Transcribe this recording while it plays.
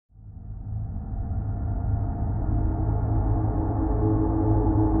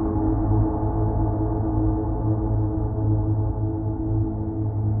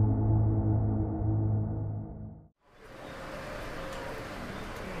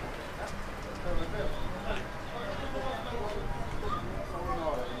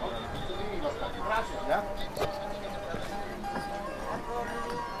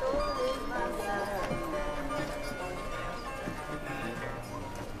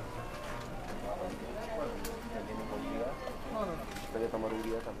tomar un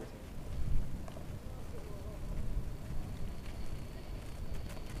día también.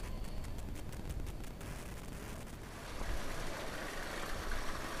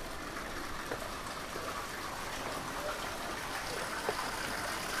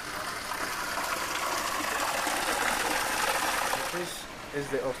 This is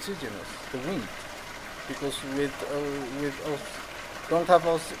the oxygenous, the wind, because don't have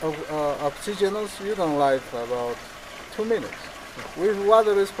oxygenous, you don't live about 2 minutes. With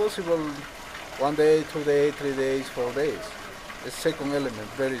water is possible 1 day, 2 days, 3 days, 4 days. The second element,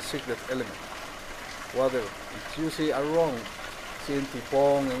 very secret element. Water. If you see around, seeing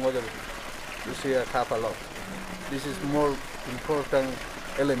tipong and whatever, you see a have a lot. This is more important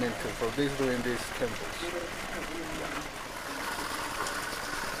element for this doing these temples.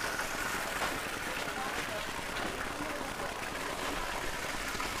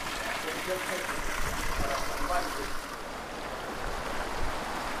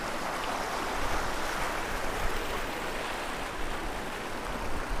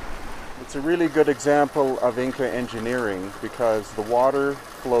 It's a really good example of Inca engineering because the water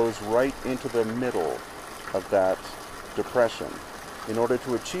flows right into the middle of that depression. In order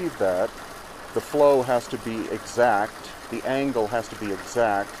to achieve that, the flow has to be exact, the angle has to be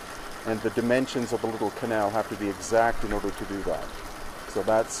exact, and the dimensions of the little canal have to be exact in order to do that. So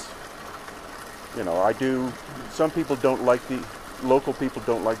that's, you know, some people don't like local people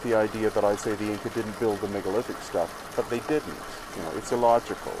don't like the idea that I say the Inca didn't build the megalithic stuff, but they didn't. You know, it's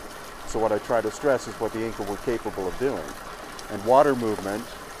illogical. So what I try to stress is what the Inca were capable of doing. And water movement,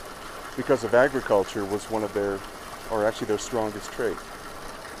 because of agriculture, was one of their strongest trait.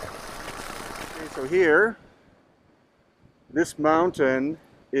 Okay, so here, this mountain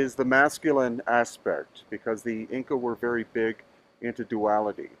is the masculine aspect, because the Inca were very big into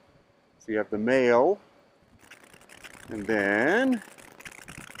duality. So you have the male, and then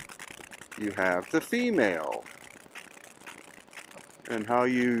you have the female. And how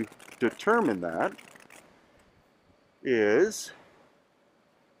you determine that is,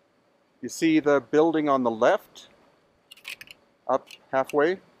 you see the building on the left, up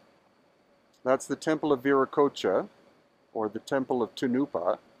halfway? That's the Temple of Viracocha, or the Temple of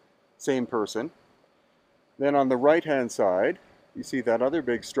Tunupa, same person. Then on the right-hand side, you see that other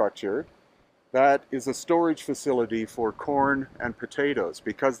big structure. That is a storage facility for corn and potatoes.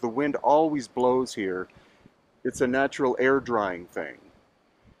 Because the wind always blows here, it's a natural air drying thing.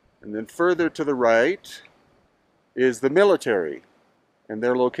 And then further to the right is the military. And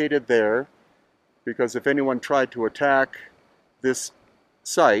they're located there because if anyone tried to attack this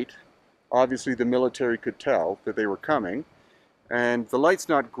site, obviously the military could tell that they were coming. And the light's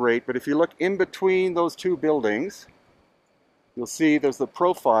not great, but if you look in between those two buildings, you'll see there's the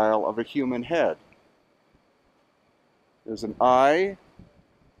profile of a human head. There's an eye,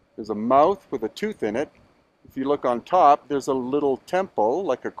 there's a mouth with a tooth in it. If you look on top, there's a little temple,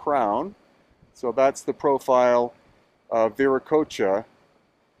 like a crown. So that's the profile of Viracocha,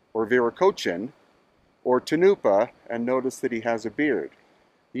 or Viracochin, or Tunupa, and notice that he has a beard.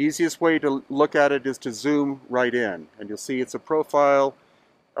 The easiest way to look at it is to zoom right in, and you'll see it's a profile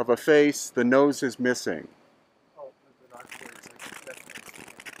of a face, the nose is missing.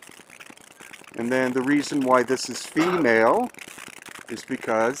 And then the reason why this is female is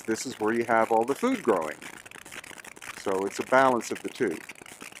because this is where you have all the food growing. So it's a balance of the two.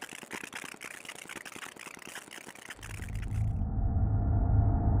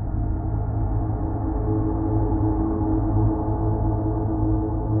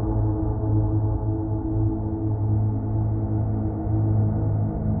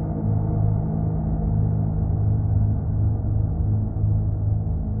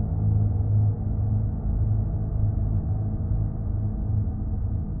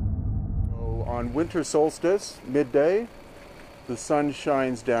 On winter solstice, midday, the sun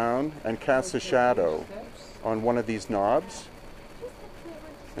shines down and casts a shadow on one of these knobs.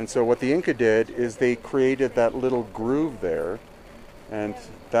 And so what the Inca did is they created that little groove there, and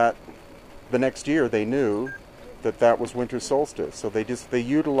that the next year they knew that that was winter solstice. So they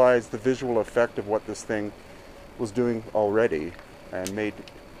utilized the visual effect of what this thing was doing already and made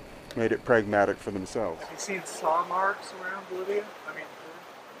it pragmatic for themselves. Have you seen saw marks around Bolivia? I mean,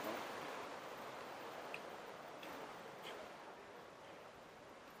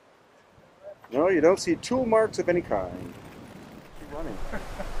 no, you don't see tool marks of any kind. Keep running. it's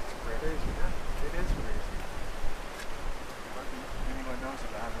crazy, yeah. It is crazy. Anyone knows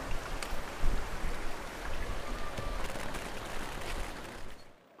about it.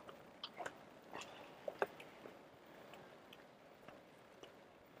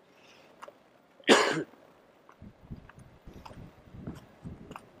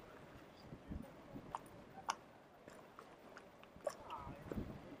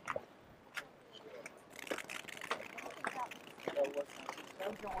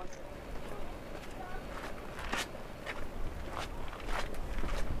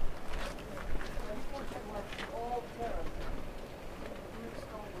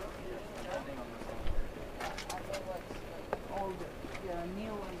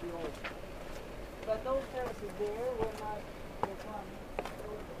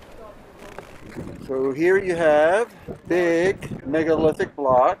 So here you have big megalithic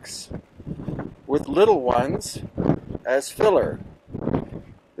blocks with little ones as filler.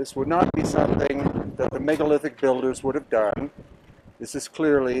 This would not be something that the megalithic builders would have done. This is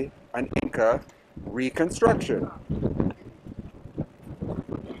clearly an Inca reconstruction.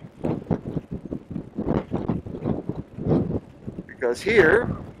 Because here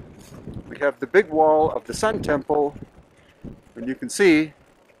we have the big wall of the Sun Temple, and you can see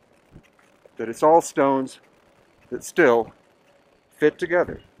that it's all stones that still fit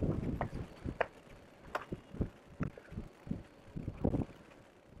together.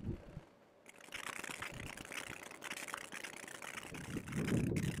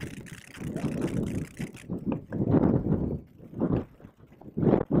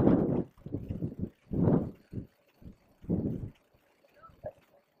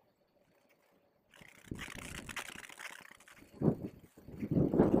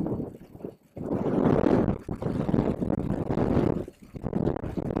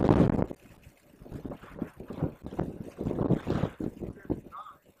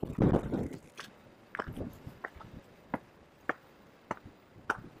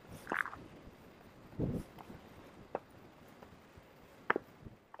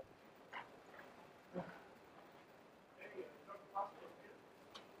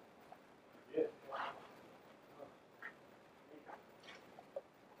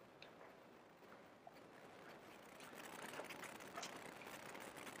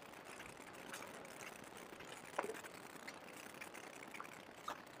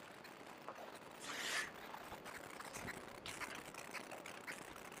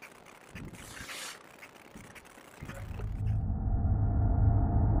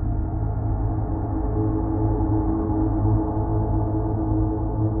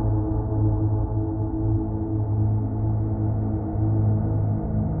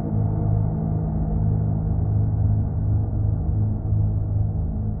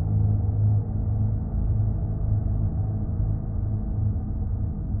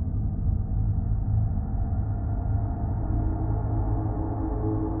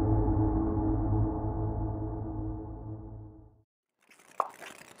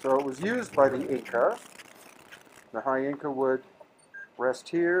 So it was used by the Inca. The High Inca would rest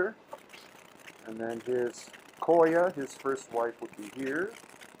here, and then his Koya, his first wife, would be here,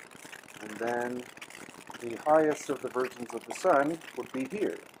 and then the highest of the Virgins of the Sun would be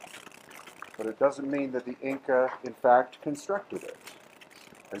here. But it doesn't mean that the Inca, in fact, constructed it,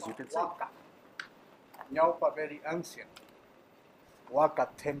 as you can see. Huaca. Naupa, very ancient. Huaca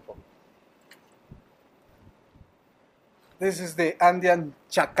temple. This is the Andean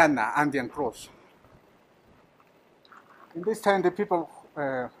Chacana, Andean cross. In this time, the people,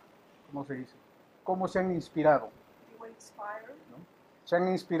 ¿cómo se dice? ¿Cómo se han inspirado? You were inspired. ¿No? Se han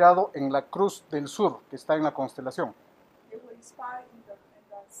inspirado en la Cruz del Sur, que está en la constelación. They were inspired in the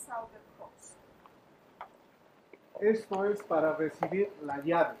Southern Cross. Esto es para recibir la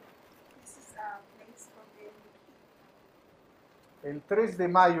llave. This is a place for the key. El 3 de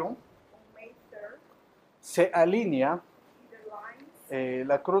mayo On May 3rd, se alinea he aligns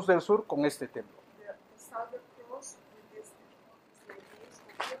la Cruz del Sur con este templo. the Southern Cross with this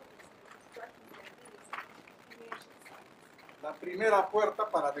temple. La primera puerta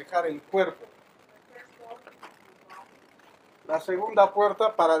para dejar el cuerpo. La segunda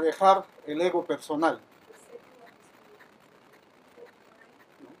puerta para dejar el ego personal.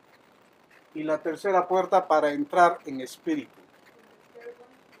 Y la tercera puerta para entrar en espíritu.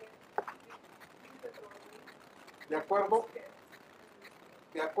 De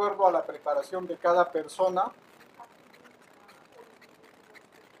acuerdo a la preparación de cada persona,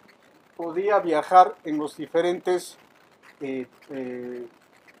 podía viajar en los diferentes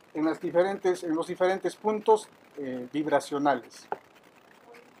puntos vibracionales.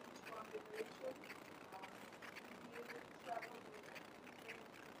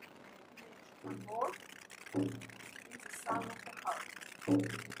 Vamos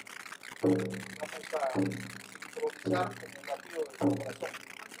a improvisar en el latido de su corazón.